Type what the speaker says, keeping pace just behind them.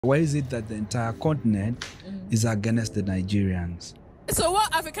Why is it that the entire continent is against the Nigerians? So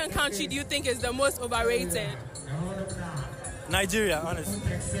what African country do you think is the most overrated? Nigeria, honestly.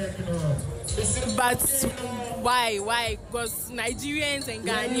 But why? Why? Because Nigerians and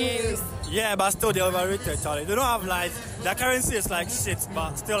Ghanaians. Yeah, but still they're overrated, Charlie. They don't have like, their currency is like shit,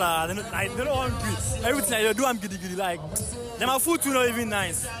 but still they don't want good. Everything they do, I'm giddy. Like, my food too not even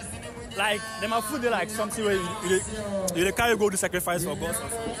nice. Like, my food, they like something where you can't go to sacrifice for God.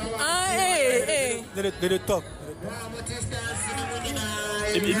 Hey. They talk.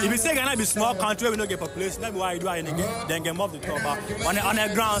 If you say Ghana be small country where we don't get population, that's why you do anything, then get more of the top. But on the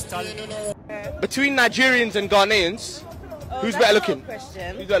ground, Charlie. Between Nigerians and Ghanaians, who's better looking?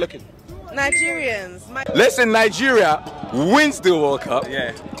 Who's better looking? Nigerians. Let's say Nigeria wins the World Cup,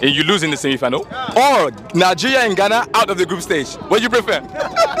 yeah, and you lose in the semi-final, or Nigeria and Ghana out of the group stage. What do you prefer?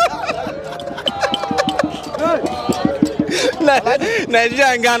 Nigeria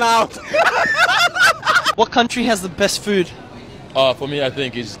and Ghana out. What country has the best food? For me, I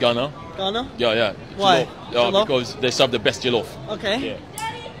think it's Ghana. Ghana? Yeah. Why? Jollof? Because they serve the best jollof. Okay. Yeah.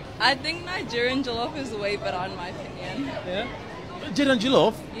 I think Nigerian jollof is way better in my opinion. Yeah. Nigerian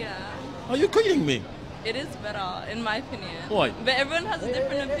jollof? Yeah. Are you kidding me? It is better in my opinion. Why? But everyone has a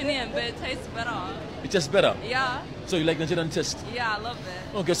different opinion, but it tastes better. It tastes better? Yeah. So you like Nigerian taste? Yeah, I love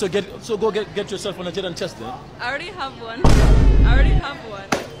it. Okay, so go get yourself a Nigerian taste then. I already have one.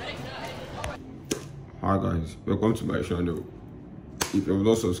 Hi guys, welcome to my channel. If you have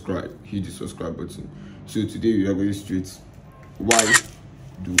not subscribed, hit the subscribe button. So today we are going straight. Why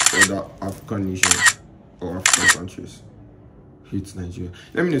do other African nations or African countries hate Nigeria?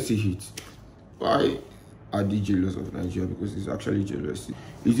 Let me not say hate. Why are they jealous of Nigeria? Because it's actually jealousy.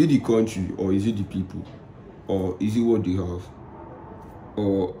 Is it the country, or is it the people, or is it what they have,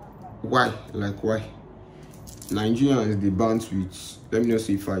 or why? Like why? Nigerians, they bounce with, let me not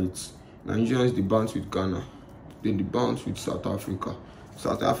say fights. Nigerians, they bounce with Ghana. Then they bounce with South Africa.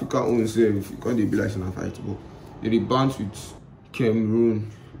 South Africa owns self, because they be like in a fight, but they bounce with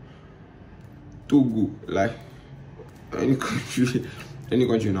Cameroon, Togo, like any country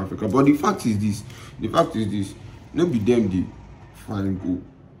in Africa. But the fact is this, no be them they find go.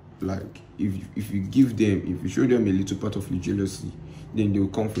 Like if you give them, if you show them a little part of the jealousy, then they will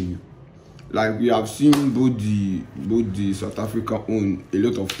come for you. Like we have seen both the South Africa own a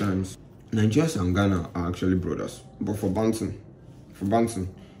lot of times. Nigerians and Ghana are actually brothers, but for bouncing,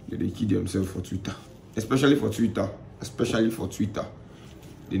 they kill themselves for Twitter, especially for Twitter.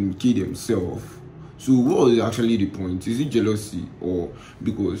 They kill themselves. So what is actually the point? Is it jealousy, or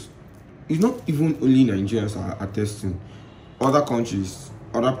because it's not even only Nigerians are testing, other countries,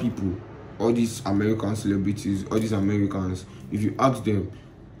 other people, all these American celebrities, all these Americans, if you ask them,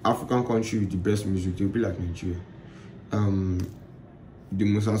 African country with the best music, they'll be like Nigeria. The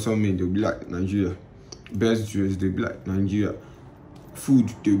most handsome men, they'll be like Nigeria. Best dress, they'll be like Nigeria.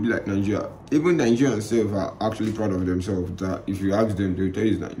 Food, they'll be like Nigeria. Even Nigerians themselves are actually proud of themselves that if you ask them, they'll tell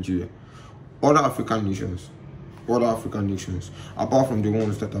you it's Nigeria. Other African nations, apart from the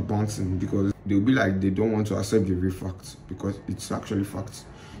ones that are bouncing, because they'll be like they don't want to accept the real facts because it's actually facts.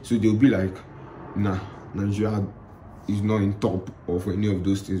 So they'll be like, nah, Nigeria is not in top of any of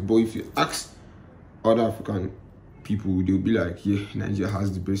those things. But if you ask other African people, they'll be like, yeah, Nigeria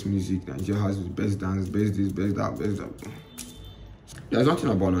has the best music, Nigeria has the best dance, best this, best that, best that. There's nothing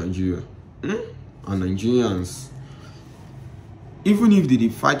about Nigeria and Nigerians. Even if they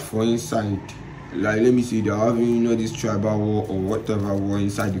fight for inside, like let me say they're having this tribal war or whatever war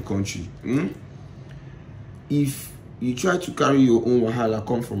inside the country. If you try to carry your own wahala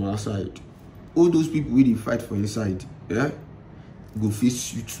come from outside, all those people will fight for inside, yeah, go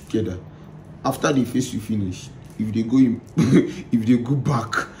face you together. After they face you finish, if they go in, if they go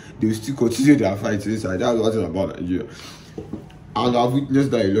back, they will still continue their fights inside. That's what it's about Nigeria. And I've witnessed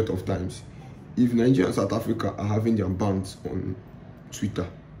that a lot of times. If Nigeria and South Africa are having their bans on Twitter,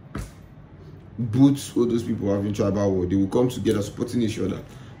 both all those people having tribal war, they will come together supporting each other,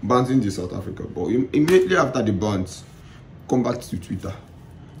 banting the South Africa. But immediately after the bans, come back to Twitter,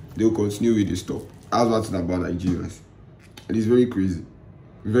 they will continue with the stop. That's what's about Nigerians. And it's very crazy.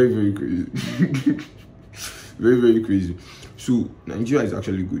 Very, very crazy. Very, very crazy. So Nigeria is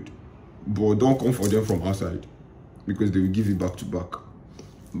actually good, but don't come for them from outside because they will give you back to back.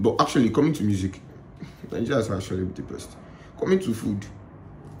 But actually, coming to music, Nigeria is actually the best. Coming to food,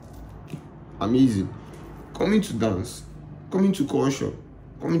 amazing. Coming to dance, coming to culture,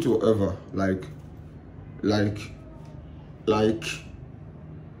 coming to whatever, like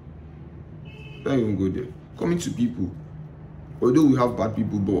don't even go there. Coming to people, although we have bad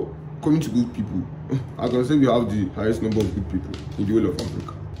people, but coming to good people, I can say we have the highest number of good people in the whole of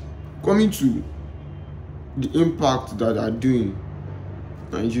Africa. coming to the impact that are doing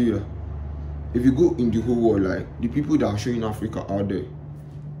Nigeria, if you go in the whole world, like the people that are showing Africa out there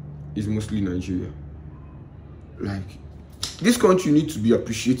is mostly Nigeria. Like, this country needs to be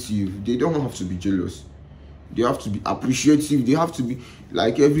appreciative. They don't have to be jealous. They have to be appreciative. They have to be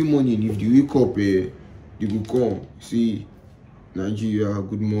like, every morning if they wake up, they will come see Nigeria,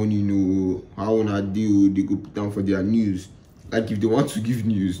 good morning, oh, how on a day, they go put down for their news. Like, if they want to give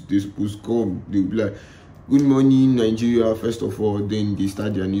news, they supposed come, they will be like, good morning Nigeria first of all, then they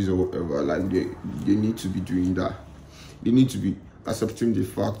start their news or whatever. Like, they need to be doing that. They need to be accepting the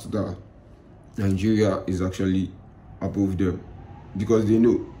fact that Nigeria is actually above them, because they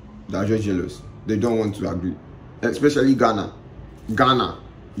know they're just jealous. They don't want to agree, especially Ghana.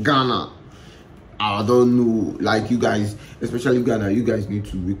 I don't know, like, you guys, especially Ghana, you guys need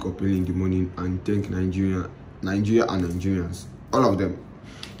to wake up early in the morning and thank Nigeria and Nigerians, all of them,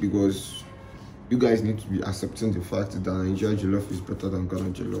 because you guys need to be accepting the fact that Nigeria jollof is better than Ghana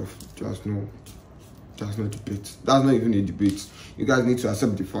jollof. That's no debate. That's not even a debate. You guys need to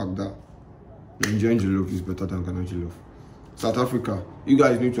accept the fact that Nigerian jollof is better than Ghana jollof. South Africa, you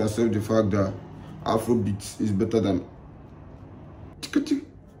guys need to accept the fact that Afrobeat is better than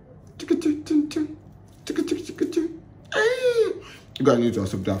you guys need to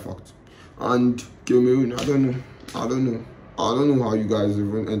accept that fact. And Cameroon, I don't know how you guys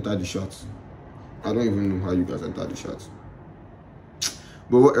even enter the shots. I don't even know how you guys enter the shots.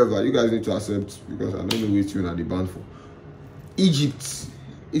 But whatever, you guys need to accept, because I don't know which one are they banned for. Egypt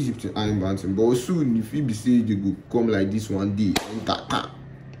ain't banned, but soon if you be say they go come like this one day,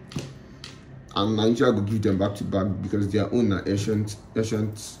 and Nigeria go give them back to back, because their own are ancient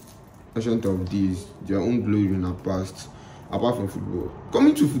of days, their own glory in our past, apart from football.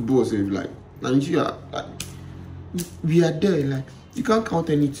 Coming to football, say like Nigeria, like, we are there. Like, you can't count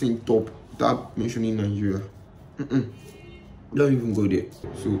anything top without mentioning Nigeria. Don't even go there.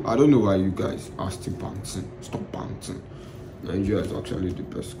 So I don't know why you guys are still bouncing. Stop bouncing. Nigeria is actually the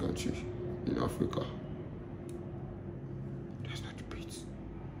best country in Africa. There's no debate.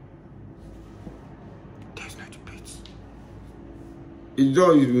 There's no debate. It's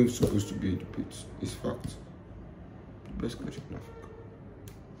not even supposed to be a debate. It's fact. The best country in Africa.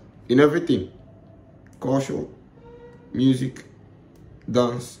 In everything. Culture, music,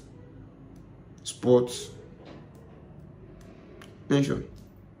 dance, sports, mention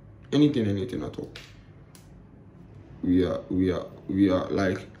anything at all. We are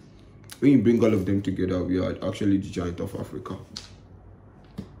like, when you bring all of them together, we are actually the giant of Africa.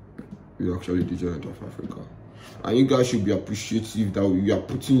 We are actually the giant of Africa. And you guys should be appreciative that we are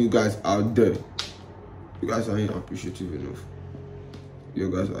putting you guys out there. You guys aren't appreciative enough.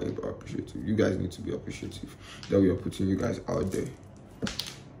 You guys aren't appreciative. You guys need to be appreciative that we are putting you guys out there.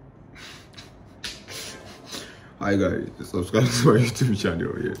 Hi guys, subscribe to my YouTube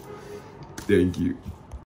channel here. Thank you.